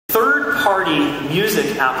third-party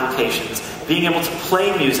music applications, being able to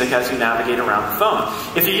play music as you navigate around the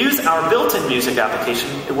phone. If you use our built-in music application,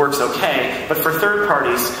 it works okay, but for third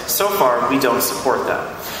parties, so far, we don't support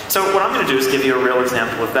that. So what I'm going to do is give you a real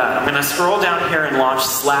example of that. I'm going to scroll down here and launch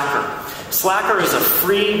Slacker. Slacker is a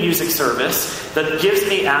free music service that gives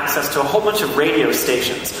me access to a whole bunch of radio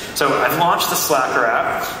stations. So I've launched the Slacker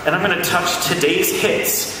app, and I'm going to touch Today's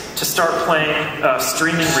Hits to start playing a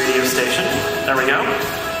streaming radio station. There we go.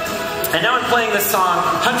 And now I'm playing this song,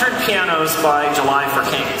 100 Pianos by July for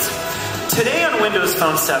Kings. Today on Windows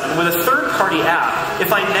Phone 7, with a third-party app,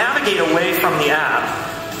 if I navigate away from the app,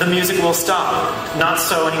 the music will stop. Not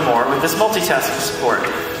so anymore with this multitasking support.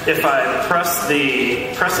 If I press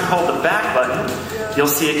and hold the back button, you'll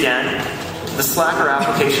see again, the Slacker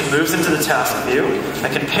application moves into the task view. I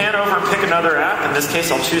can pan over and pick another app. In this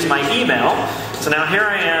case, I'll choose my email. So now here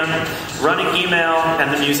I am, running email,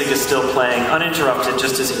 and the music is still playing uninterrupted,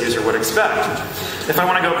 just as a user would expect. If I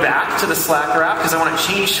want to go back to the Slacker app, because I want to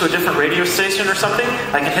change to a different radio station or something,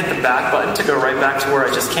 I can hit the back button to go right back to where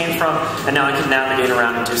I just came from, and now I can navigate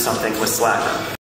around and do something with Slacker.